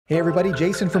Hey everybody,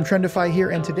 Jason from Trendify here,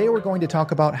 and today we're going to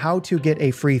talk about how to get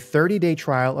a free 30-day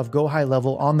trial of Go High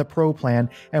Level on the Pro plan,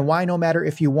 and why no matter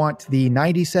if you want the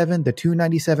 $97, the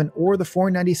 $297, or the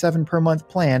 $497 per month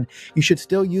plan, you should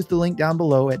still use the link down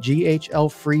below at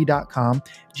ghlfree.com.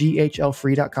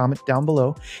 ghlfree.com, it's down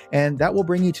below, and that will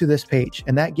bring you to this page,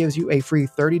 and that gives you a free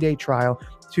 30-day trial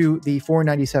to the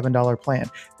 $497 plan.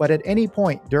 But at any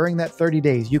point during that 30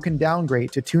 days, you can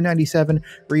downgrade to $297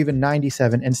 or even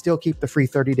 $97 and still keep the free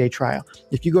 30-day trial.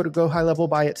 If you go to Go High Level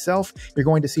by itself, you're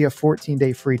going to see a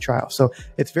 14-day free trial. So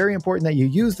it's very important that you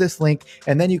use this link,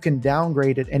 and then you can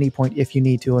downgrade at any point if you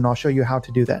need to, and I'll show you how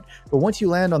to do that. But once you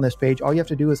land on this page, all you have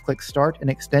to do is click Start an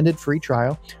Extended Free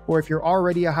Trial, or if you're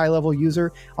already a high-level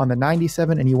user on the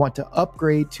 97 and you want to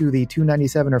upgrade to the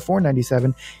 $297 or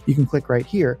 $497, you can click right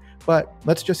here. But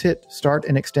let's just hit Start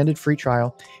an Extended Free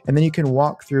Trial, and then you can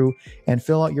walk through and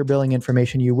fill out your billing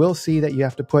information. You will see that you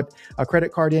have to put a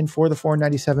credit card in for the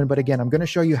 $497, but again, I'm going to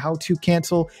show you how to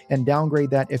cancel and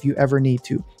downgrade that if you ever need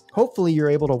to. Hopefully you're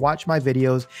able to watch my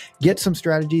videos, get some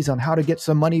strategies on how to get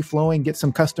some money flowing, get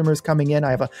some customers coming in. I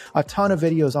have a ton of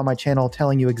videos on my channel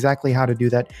telling you exactly how to do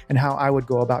that and how I would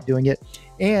go about doing it.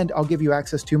 And I'll give you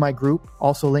access to my group,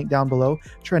 also linked down below,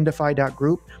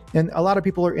 trendify.group. And a lot of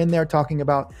people are in there talking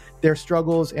about their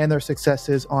struggles and their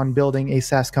successes on building a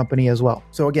SaaS company as well.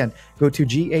 So again, go to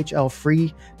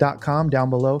ghlfree.com down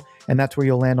below, and that's where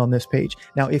you'll land on this page.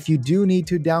 Now, if you do need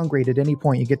to downgrade at any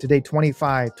point, you get to day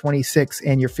 25, 26,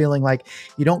 and you're feeling like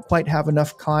you don't quite have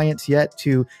enough clients yet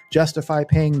to justify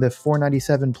paying the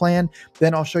 $497 plan,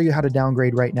 then I'll show you how to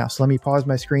downgrade right now. So let me pause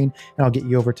my screen and I'll get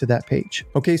you over to that page.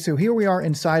 Okay, so here we are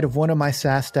inside of one of my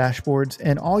SaaS dashboards,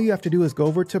 and all you have to do is go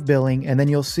over to billing, and then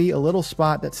you'll see a little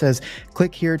spot that says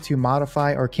click here to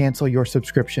modify or cancel your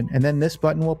subscription. And then this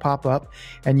button will pop up,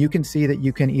 and you can see that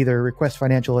you can either request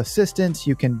financial assistance,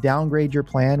 you can downgrade your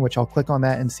plan, which I'll click on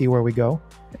that and see where we go.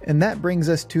 And that brings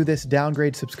us to this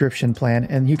downgrade subscription plan.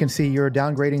 And you can see you're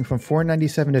downgrading from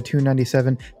 $497 to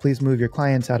 $297. Please move your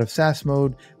clients out of SaaS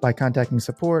mode by contacting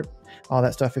support, all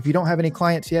that stuff. If you don't have any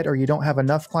clients yet, or you don't have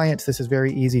enough clients, this is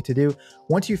very easy to do.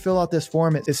 Once you fill out this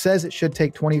form, it says it should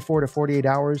take 24 to 48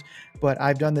 hours, but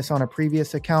I've done this on a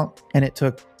previous account and it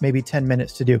took maybe 10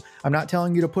 minutes to do. I'm not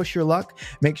telling you to push your luck.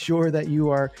 Make sure that you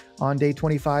are on day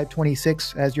 25,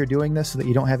 26 as you're doing this so that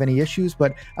you don't have any issues,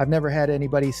 but I've never had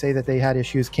anybody say that they had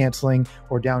issues canceling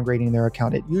or downgrading their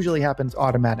account. It usually happens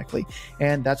automatically,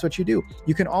 and that's what you do.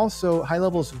 You can also, High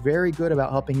Level is very good about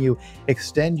helping you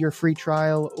extend your free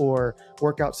trial or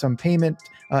work out some payment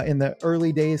in the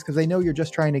early days, because they know you're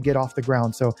just trying to get off the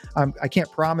ground. So I can't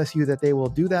promise you that they will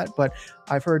do that, but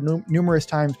I've heard numerous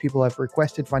times people have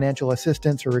requested financial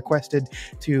assistance or requested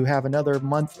to have another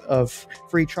month of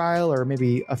free trial, or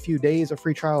maybe a few days of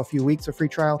free trial, a few weeks of free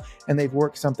trial, and they've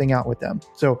worked something out with them.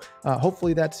 So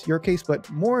hopefully that's your case, but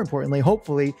more importantly,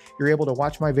 hopefully you're able to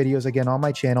watch my videos again on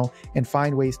my channel and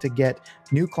find ways to get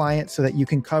new clients so that you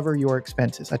can cover your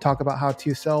expenses. I talk about how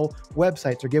to sell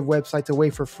websites or give websites away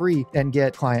for free and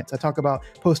get clients. I talk about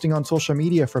posting on social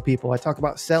media for people. I talk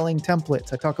about selling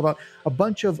templates. I talk about a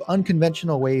bunch of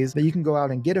unconventional ways that you can go out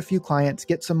and get a few clients,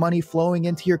 get some money flowing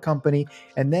into your company,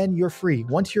 and then you're free.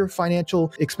 Once your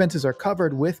financial expenses are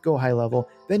covered with Go High Level,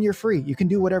 then you're free. You can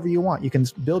do whatever you want. You can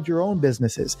build your own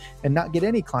businesses and not get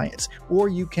any clients, or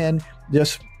you can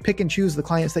just pick and choose the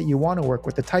clients that you want to work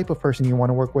with, the type of person you want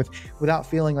to work with, without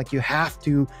feeling like you have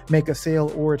to make a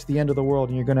sale or it's the end of the world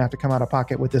and you're going to have to come out of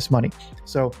pocket with this money.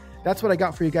 So that's what I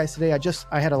got for you guys today.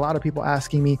 I had a lot of people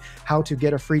asking me how to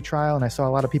get a free trial, and I saw a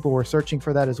lot of people were searching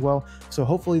for that as well. So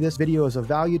hopefully this video is of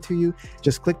value to you.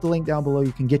 Just click the link down below.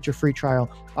 You can get your free trial.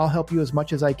 I'll help you as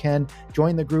much as I can.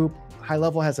 Join the group. High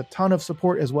Level has a ton of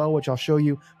support as well, which I'll show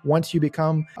you once you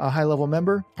become a High Level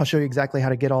member. I'll show you exactly how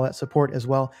to get all that support as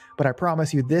well. But I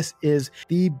promise you, this is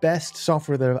the best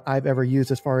software that I've ever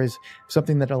used as far as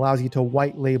something that allows you to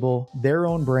white label their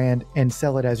own brand and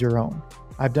sell it as your own.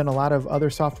 I've done a lot of other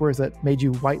softwares that made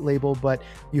you white label, but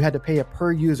you had to pay a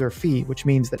per user fee, which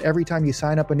means that every time you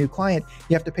sign up a new client,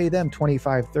 you have to pay them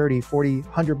 25, 30, 40,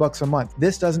 100 bucks a month.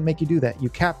 This doesn't make you do that. You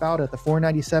cap out at the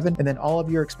 $497, and then all of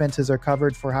your expenses are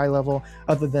covered for High Level,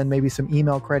 other than maybe some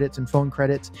email credits and phone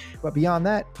credits. But beyond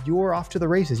that, you're off to the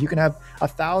races. You can have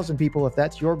 1,000 people if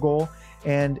that's your goal,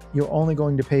 and you're only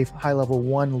going to pay High Level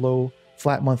one low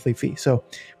flat monthly fee. So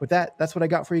with that, that's what I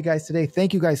got for you guys today.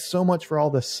 Thank you guys so much for all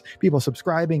this people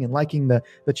subscribing and liking the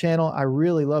channel. I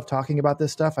really love talking about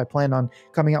this stuff. I plan on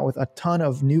coming out with a ton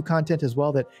of new content as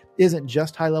well that isn't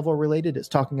just High Level related. It's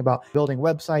talking about building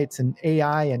websites and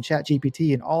AI and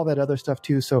ChatGPT and all that other stuff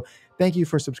too. So thank you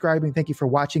for subscribing. Thank you for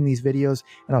watching these videos,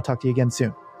 and I'll talk to you again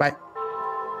soon. Bye.